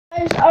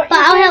But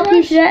I'll help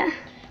you through it.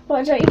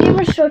 What's up,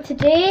 gamers? So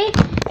today,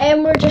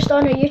 we're just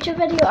on a YouTube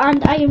video,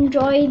 and I am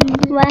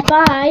joined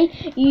by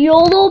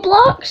YOLO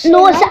Blocks.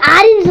 No, it's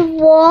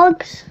Aaron's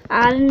Vlogs.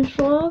 Aaron's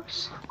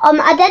Vlogs.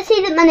 I did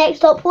say that my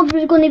next upload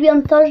was going to be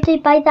on Thursday.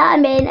 By that I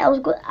meant I was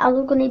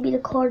going to be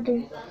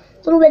recording.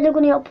 Don't know when they're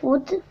going to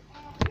upload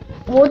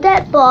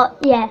it, but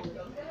yeah.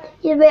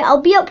 Anyway, I'll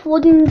be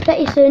uploading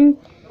pretty soon.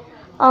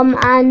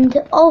 And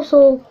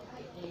also,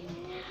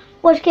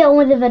 let's get on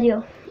with the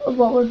video of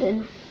what we're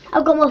doing.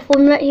 I've got my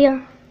phone right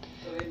here.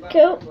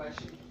 Cool.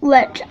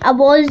 Which I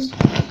was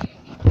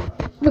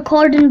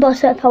recording, but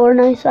it's out of power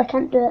now, so I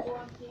can't do it.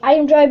 I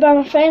am joined by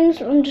my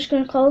friends. I'm just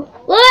going to call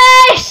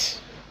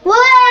Lewis!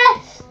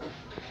 Lewis!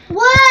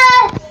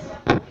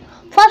 Lewis!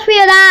 Plus we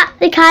are at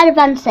the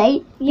caravan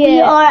site. Yeah.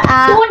 We are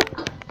at...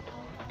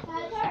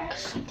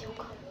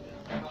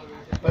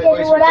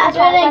 We're at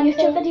a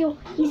YouTube video.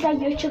 He's a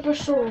YouTuber,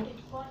 so...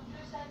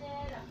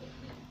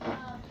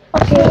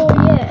 Okay. So,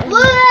 yeah.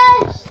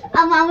 Lewis!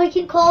 And we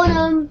keep calling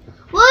him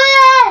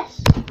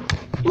Lewis!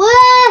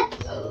 Lewis!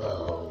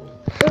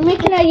 We're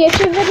making a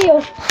YouTube video.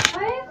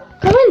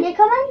 Come in. You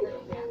come in.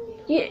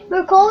 Yeah.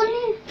 We're calling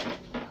you.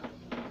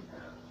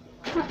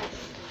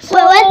 So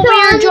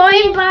we're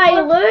joined by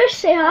Lewis.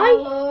 Say hi.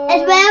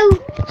 As well.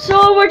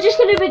 So we're just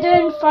going to be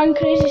doing fun,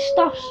 crazy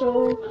stuff.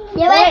 So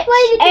Yeah, let's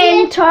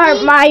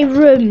enter my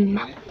room.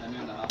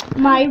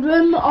 My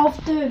room of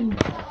doom.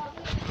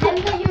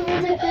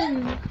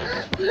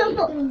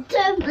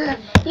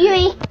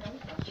 Yui.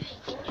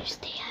 Can you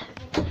stay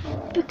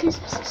out? Because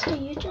this is a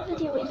YouTube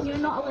video and you're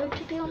not allowed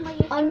to be on my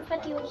YouTube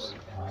videos.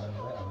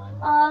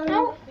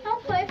 No,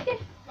 play with you.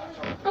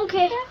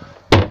 Okay.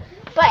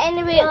 But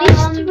anyway, at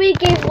least we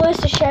gave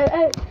Lewis a shout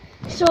out.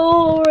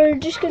 So we're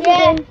just going to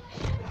do...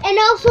 And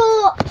also,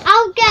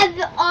 I'll give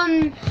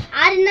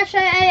Aaron a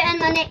shout out in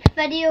my next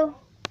video.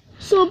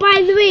 So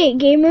by the way,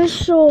 gamers,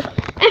 so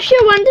if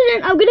you're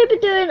wondering, I'm going to be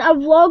doing a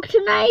vlog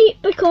tonight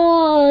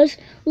because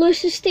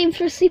Lewis is staying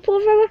for a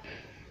sleepover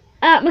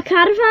at my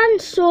caravan.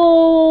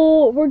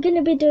 So we're going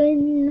to be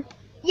doing...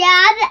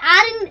 Yeah,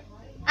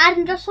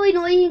 Aaron, just so you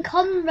know, you can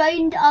come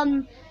round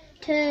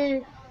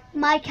to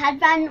my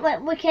caravan,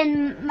 look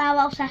in my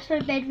little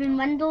sister's bedroom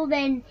window,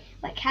 then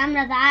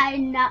camera that,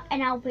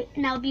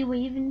 and I'll be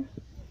waving.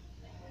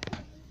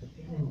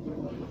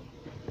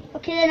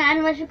 Okay then,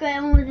 Aaron, let's go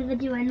on with the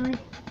video anyway.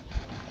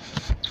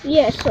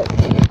 Yeah, so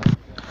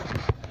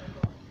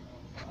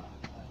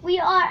we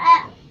are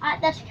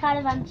at this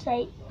caravan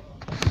site.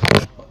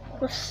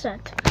 what's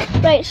sad.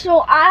 Right,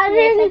 so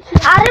Aaron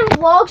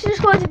Vlogs is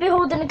going to be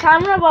holding the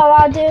camera while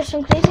I do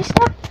some crazy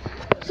stuff.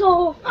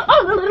 So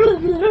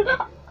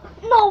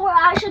no, we're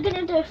actually going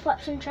to do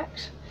flips and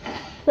tricks.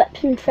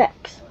 Flips and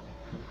tricks.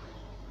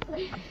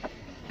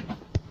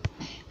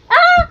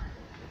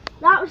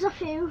 That was a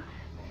few.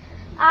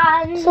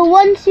 And So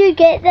once you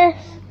get this,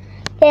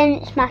 then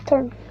it's my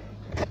turn.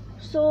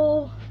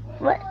 so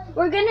What?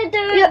 we're going to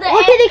do Look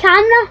at the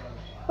camera.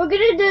 we're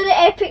going to do the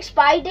epic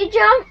Spidey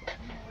jump.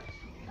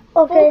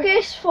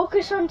 Okay.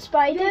 Focus on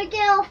Spidey.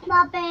 Get off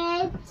my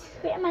bed.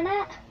 Wait a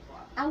minute.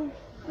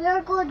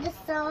 We're going to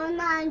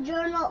cinema and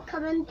you're not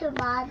coming to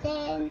my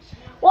den.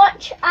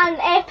 Watch an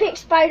epic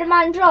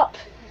Spider-Man drop.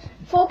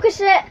 Focus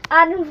it,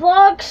 Aaron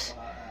Vlogs.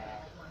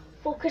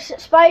 Focus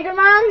at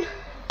Spider-Man.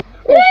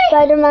 There's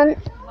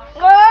Spider-Man.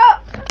 Oh.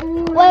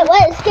 Wait,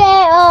 let's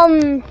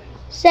get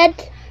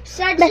Sid.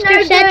 Sid's Mr.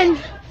 now Sid. doing.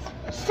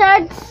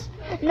 Sid's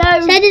now.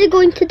 Sid is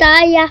going to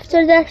die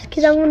after this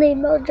because I'm going to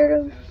murder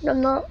him. No,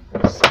 I'm not.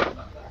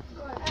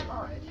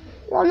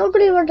 Well, I'm not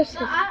going to murder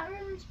Sid.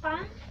 Aaron's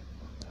back.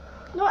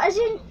 No, it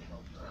isn't.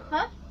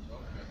 Huh?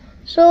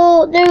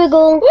 So there we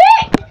go.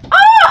 Wait!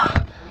 Oh!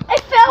 It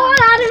fell on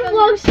Aaron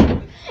Vlogs.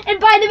 And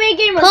by the way,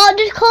 gamers.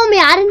 Just call me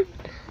Aaron.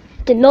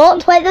 Do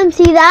not let them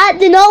see that.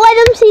 Do not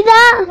let them see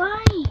that. Why?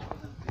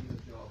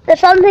 There's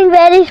something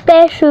very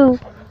special.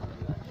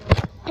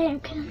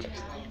 Can I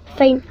just...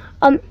 Fine.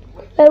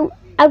 Well,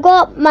 I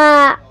got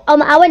my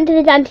I went to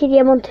the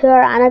Dantarium on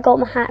tour and I got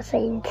my hat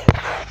signed.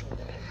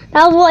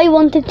 That was what I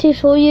wanted to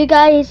show you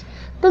guys.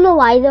 Don't know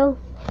why though.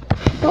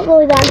 Not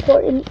really that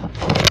important.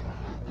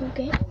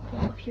 Okay.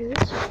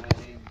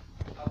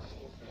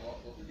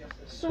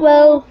 So,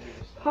 Well,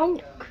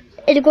 Hulk.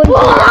 it's going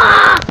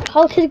to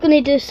Hulk is going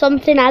to do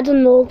something I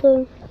don't know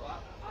though.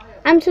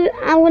 I'm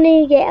going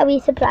to get a wee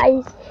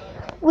surprise.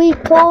 We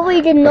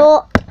totally did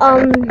not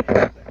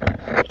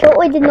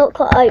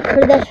cut out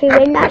for this. We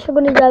weren't actually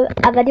going to do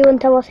a video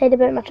until I said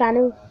about my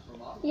channel.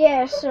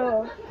 Yeah,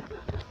 so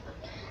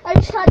I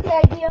just had the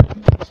idea.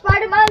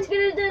 Spider-Man's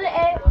gonna do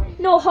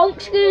the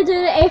Hulk's gonna do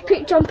the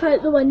epic jump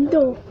out the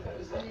window.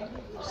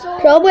 So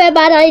Probably a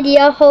bad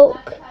idea, Hulk.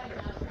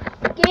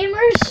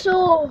 gamers,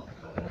 so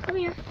come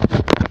here,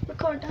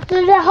 record that.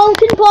 There's a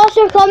Hulk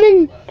imposter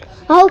coming.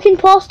 A Hulk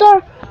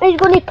imposter. He's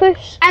going to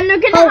push. And they're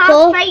gonna Hulk have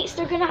off. fights.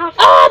 They're gonna have.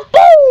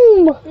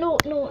 Boom! No.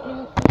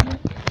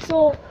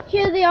 So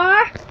here they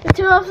are. The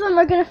two of them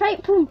are gonna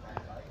fight. Boom.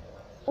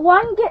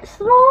 One gets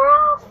thrown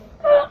off.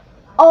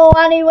 Oh,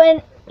 and he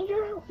went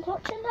You're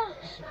watching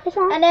this. It's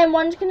on. And then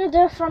one's gonna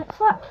do a front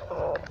flip.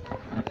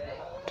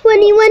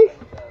 21.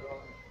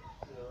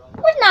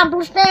 What's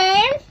number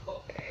stand?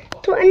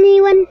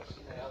 21.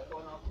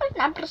 What's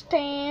number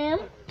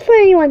stand?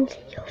 21.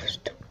 You're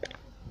stupid.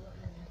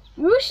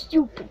 You're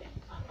stupid.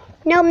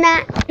 No, I'm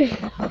not.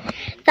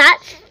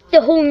 That's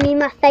the whole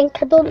meme, I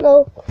think. I don't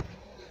know.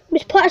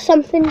 Just put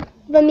something.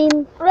 I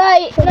mean,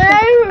 Right, now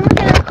we're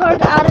gonna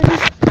record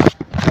Aaron's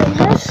and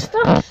his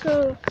stuff,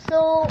 so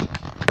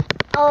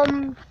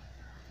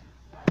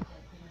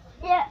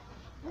yeah,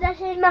 this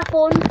is my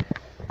phone.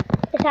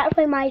 It's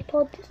actually my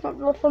iPod. It's not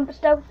my phone, but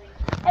still.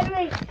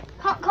 Anyway,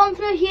 come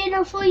through here and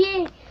I'll show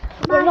you.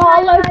 we're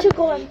not allowed to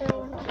go in there.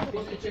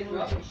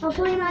 I'll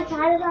show you my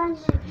caravan.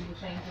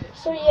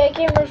 So yeah,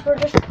 gamers, we're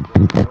just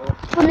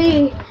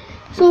Funny.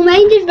 So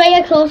mine is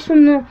right across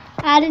from the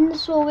Aaron,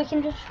 so we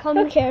can just come.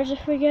 who cares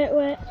if we get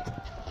wet?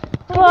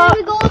 There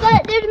we go.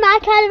 There's my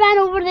caravan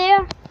over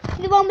there.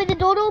 The one with the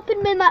door open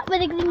with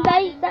the green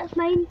light. That's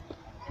mine.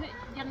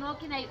 You're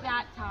knocking out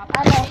that tab.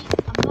 I know.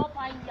 I'm not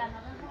buying you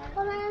another one.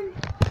 Come on.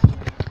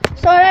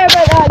 Sorry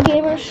about that,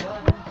 gamers.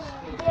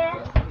 Yeah.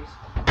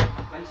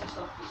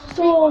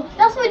 So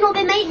That's why no,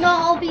 they might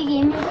not all be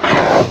gamers.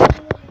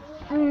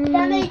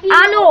 That might be.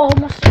 I know all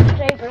my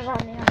subscribers on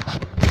there.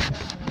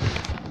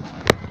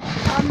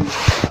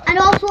 And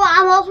also,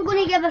 I'm also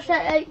going to give a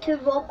shout out to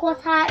Rocco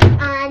Attack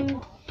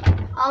and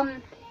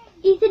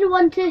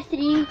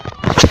Ethan123.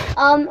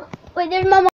 Wait, there's my mum.